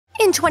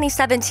In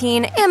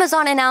 2017,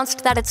 Amazon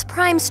announced that its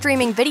Prime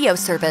streaming video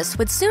service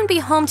would soon be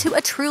home to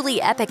a truly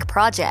epic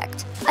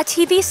project, a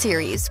TV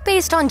series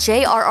based on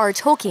J.R.R.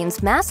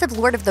 Tolkien's massive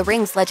Lord of the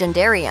Rings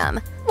legendarium.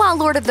 While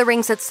Lord of the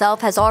Rings itself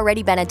has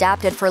already been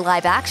adapted for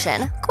live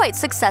action, quite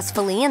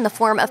successfully in the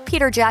form of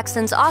Peter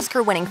Jackson's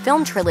Oscar-winning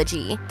film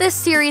trilogy, this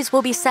series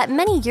will be set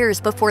many years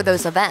before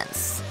those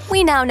events.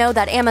 We now know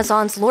that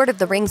Amazon's Lord of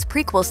the Rings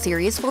prequel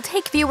series will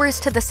take viewers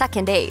to the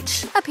Second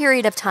Age, a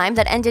period of time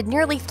that ended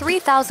nearly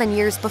 3,000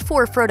 years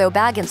before Frodo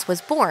Baggins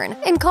was born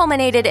and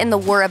culminated in the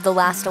War of the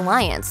Last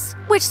Alliance,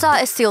 which saw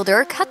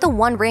Isildur cut the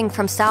One Ring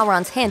from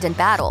Sauron's hand in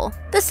battle.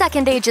 The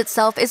Second Age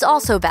itself is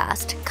also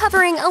vast,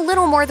 covering a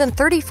little more than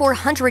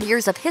 3,400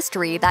 years of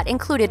history that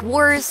included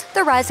wars,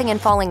 the rising and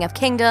falling of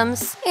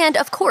kingdoms, and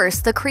of course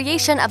the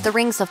creation of the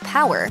Rings of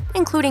Power,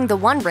 including the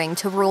One Ring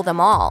to rule them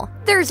all.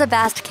 There's a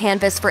vast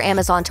canvas for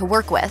Amazon to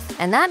work with,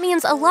 and that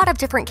means a lot of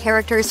different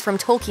characters from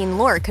Tolkien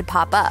lore could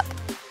pop up.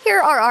 Here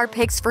are our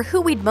picks for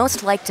who we'd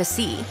most like to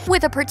see,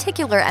 with a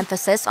particular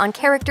emphasis on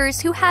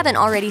characters who haven't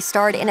already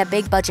starred in a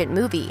big-budget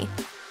movie.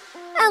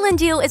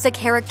 Elendil is a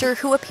character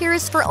who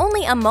appears for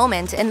only a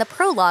moment in the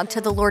prologue to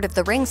the Lord of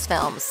the Rings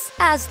films,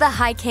 as the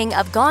High King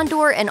of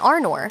Gondor and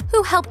Arnor,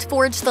 who helped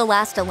forge the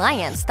last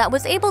alliance that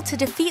was able to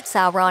defeat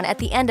Sauron at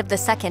the end of the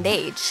Second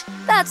Age.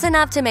 That's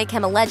enough to make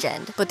him a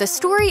legend, but the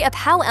story of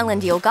how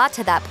Elendil got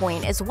to that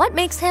point is what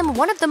makes him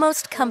one of the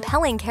most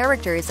compelling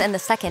characters in the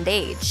Second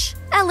Age.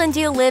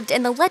 Elendil lived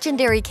in the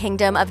legendary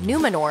kingdom of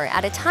Numenor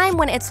at a time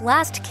when its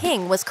last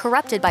king was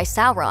corrupted by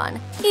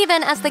Sauron.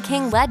 Even as the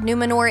king led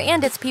Numenor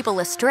and its people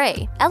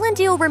astray,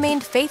 Elendil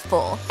remained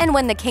faithful, and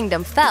when the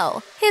kingdom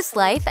fell, his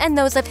life and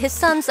those of his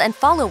sons and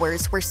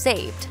followers were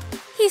saved.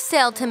 He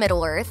sailed to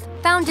Middle-earth,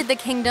 founded the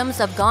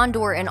kingdoms of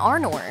Gondor and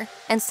Arnor,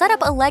 and set up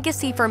a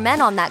legacy for men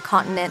on that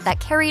continent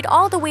that carried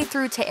all the way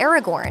through to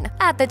Aragorn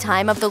at the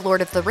time of the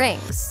Lord of the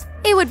Rings.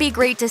 It would be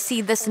great to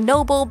see this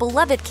noble,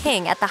 beloved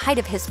king at the height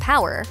of his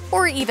power,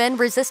 or even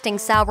resisting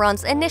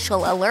Sauron's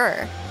initial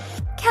allure.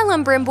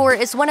 Celebrimbor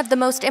is one of the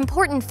most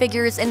important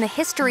figures in the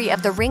history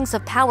of the Rings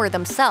of Power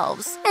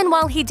themselves, and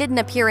while he didn't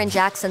appear in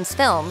Jackson's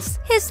films,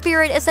 his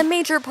spirit is a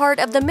major part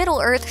of the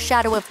Middle-earth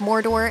Shadow of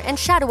Mordor and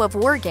Shadow of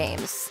War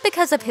games,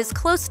 because of his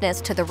closeness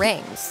to the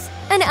rings.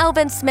 An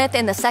elven smith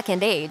in the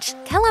Second Age,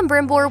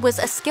 Celebrimbor was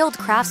a skilled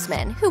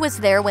craftsman who was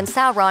there when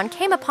Sauron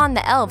came upon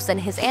the elves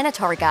and his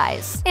Annatar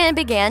guys, and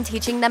began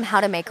teaching them how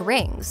to make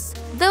rings.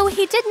 Though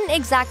he didn't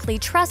exactly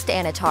trust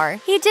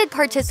Annatar, he did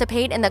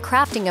participate in the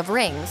crafting of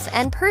rings,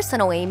 and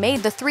personally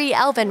made the 3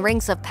 elven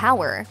rings of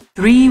power.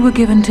 3 were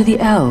given to the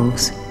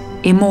elves,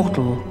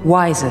 immortal,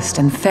 wisest,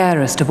 and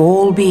fairest of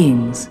all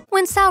beings.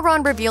 When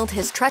Sauron revealed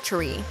his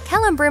treachery,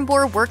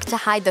 Celebrimbor worked to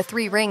hide the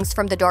 3 rings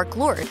from the Dark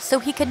Lord so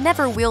he could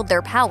never wield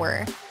their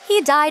power. He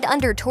died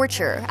under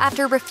torture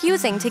after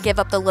refusing to give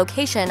up the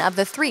location of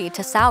the 3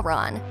 to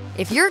Sauron.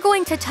 If you're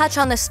going to touch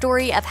on the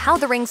story of how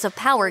the Rings of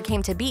Power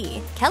came to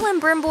be,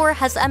 Celebrimbor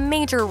has a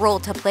major role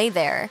to play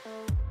there.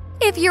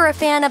 If you're a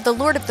fan of the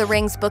Lord of the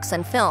Rings books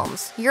and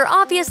films, you're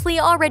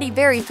obviously already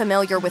very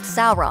familiar with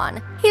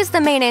Sauron. He's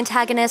the main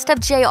antagonist of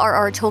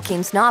J.R.R.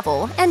 Tolkien's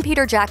novel and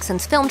Peter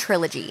Jackson's film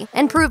trilogy,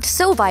 and proved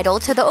so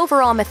vital to the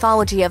overall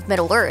mythology of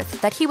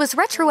Middle-earth that he was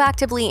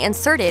retroactively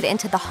inserted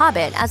into The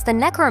Hobbit as the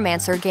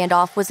necromancer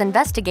Gandalf was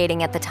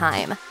investigating at the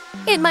time.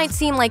 It might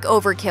seem like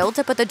overkill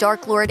to put the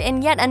Dark Lord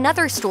in yet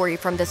another story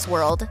from this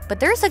world, but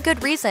there's a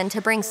good reason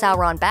to bring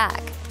Sauron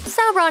back.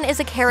 Sauron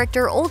is a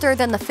character older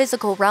than the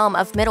physical realm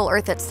of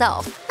Middle-earth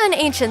itself, an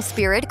ancient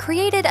spirit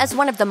created as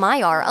one of the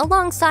Maiar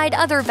alongside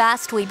other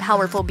vastly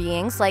powerful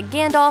beings like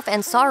Gandalf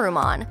and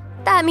Saruman.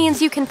 That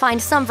means you can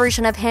find some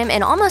version of him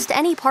in almost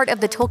any part of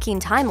the Tolkien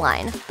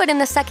timeline, but in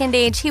the Second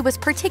Age he was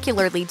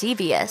particularly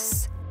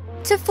devious.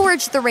 To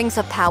forge the Rings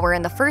of Power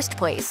in the first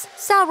place,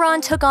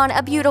 Sauron took on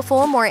a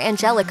beautiful, more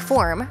angelic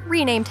form,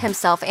 renamed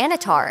himself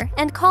Annatar,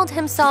 and called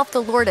himself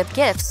the Lord of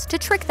Gifts to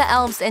trick the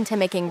elves into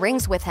making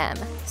rings with him.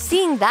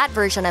 Seeing that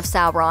version of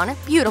Sauron,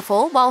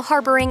 beautiful while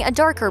harboring a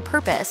darker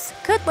purpose,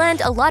 could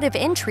lend a lot of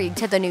intrigue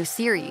to the new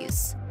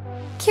series.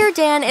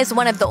 Círdan is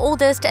one of the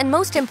oldest and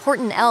most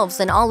important elves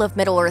in all of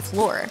Middle-earth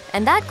lore,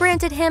 and that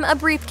granted him a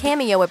brief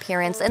cameo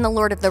appearance in the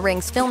Lord of the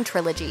Rings film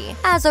trilogy,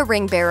 as a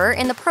ring-bearer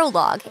in the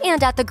prologue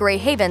and at the Grey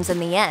Havens in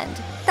the end.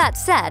 That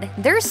said,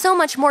 there's so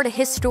much more to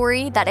his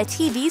story that a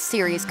TV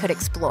series could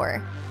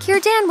explore.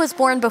 Círdan was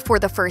born before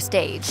the First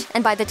Age,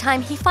 and by the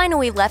time he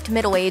finally left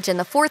Middle Age in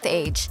the Fourth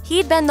Age,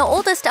 he'd been the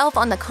oldest elf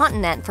on the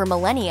continent for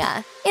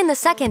millennia. In the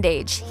Second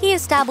Age, he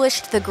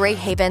established the Grey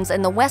Havens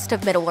in the west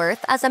of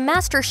Middle-earth as a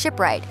master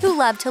shipwright who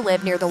loved to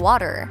live near the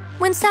water.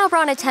 When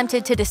Sauron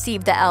attempted to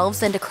deceive the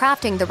elves into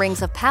crafting the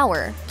Rings of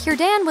Power,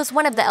 Círdan was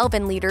one of the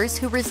elven leaders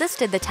who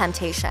resisted the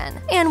temptation.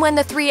 And when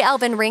the 3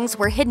 elven rings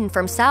were hidden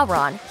from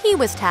Sauron, he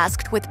was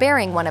tasked with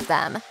bearing one of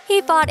them.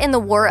 He fought in the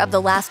War of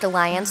the Last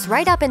Alliance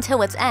right up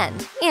until its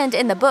end, and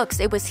in the books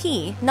it was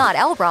he, not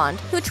Elrond,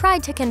 who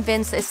tried to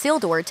convince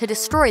Isildur to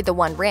destroy the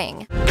One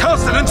Ring.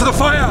 Cast it into the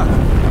fire!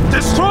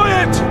 Destroy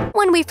it!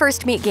 When we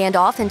first meet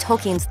Gandalf in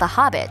Tolkien's The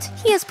Hobbit,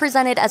 he is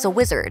presented as a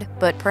wizard,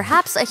 but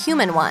perhaps a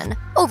human one.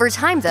 Over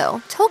time,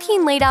 though,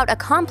 Tolkien laid out a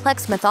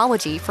complex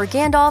mythology for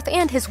Gandalf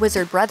and his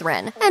wizard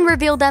brethren, and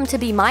revealed them to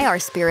be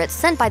Maiar spirits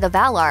sent by the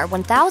Valar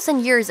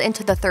 1,000 years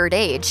into the Third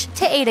Age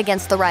to aid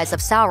against the rise of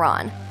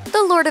Sauron.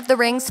 The Lord of the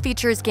Rings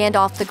features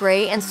Gandalf the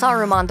Grey and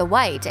Saruman the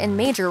White in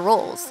major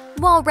roles,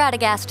 while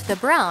Radagast the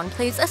Brown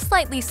plays a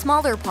slightly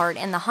smaller part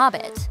in The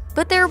Hobbit.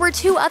 But there were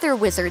two other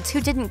wizards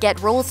who didn't get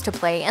roles to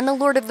play in The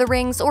Lord of the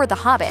Rings or The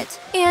Hobbit,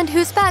 and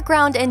whose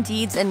background and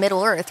deeds in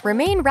Middle-earth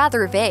remain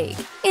rather vague.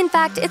 In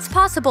fact, it's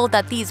possible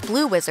that these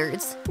blue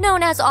wizards,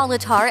 known as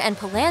Alatar and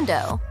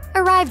Pelando,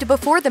 arrived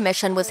before the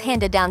mission was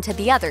handed down to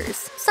the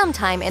others,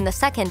 sometime in the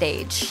Second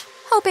Age.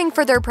 Hoping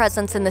for their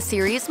presence in the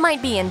series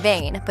might be in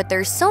vain, but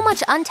there's so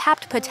much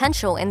untapped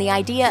potential in the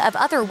idea of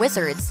other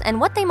wizards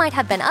and what they might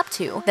have been up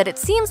to that it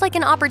seems like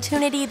an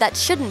opportunity that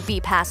shouldn't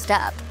be passed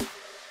up.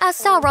 As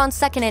Sauron's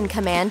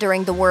second-in-command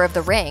during the War of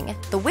the Ring,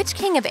 the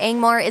Witch-king of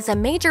Angmar is a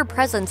major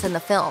presence in the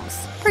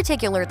films,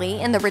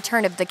 particularly in The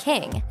Return of the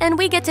King, and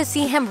we get to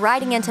see him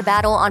riding into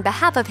battle on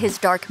behalf of his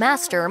Dark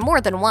Master more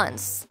than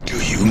once. Do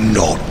you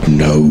not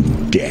know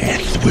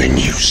death when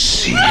you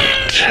see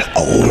it,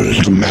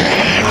 old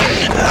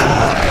man?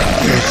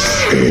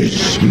 This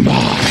is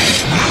my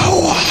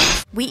power.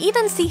 We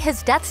even see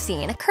his death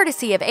scene,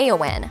 courtesy of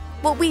Éowyn.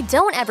 What we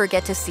don't ever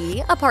get to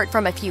see, apart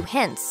from a few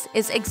hints,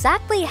 is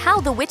exactly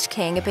how the Witch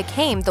King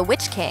became the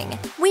Witch King.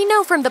 We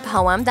know from the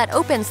poem that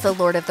opens The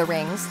Lord of the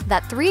Rings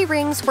that 3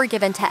 rings were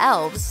given to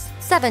elves,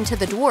 7 to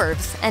the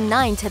dwarves, and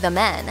 9 to the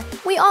men.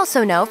 We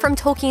also know from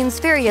Tolkien's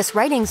various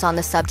writings on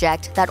the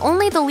subject that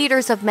only the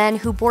leaders of men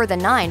who bore the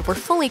 9 were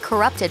fully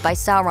corrupted by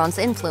Sauron's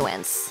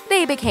influence.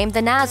 They became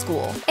the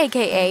Nazgul,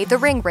 aka the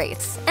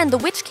Ringwraiths, and the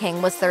Witch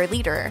King was their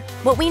leader.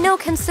 What we know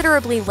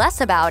considerably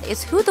less about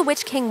is who the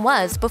Witch King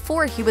was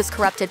before he was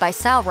corrupted by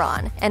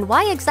Sauron, and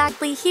why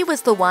exactly he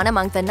was the one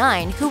among the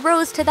 9 who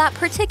rose to that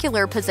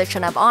particular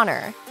position of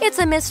honor. It's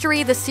a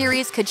mystery the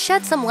series could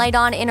shed some light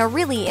on in a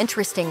really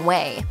interesting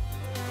way.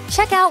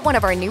 Check out one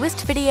of our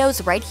newest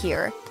videos right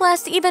here.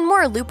 Plus, even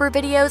more Looper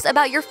videos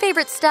about your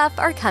favorite stuff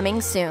are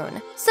coming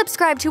soon.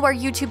 Subscribe to our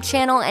YouTube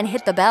channel and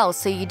hit the bell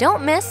so you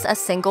don't miss a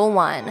single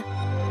one.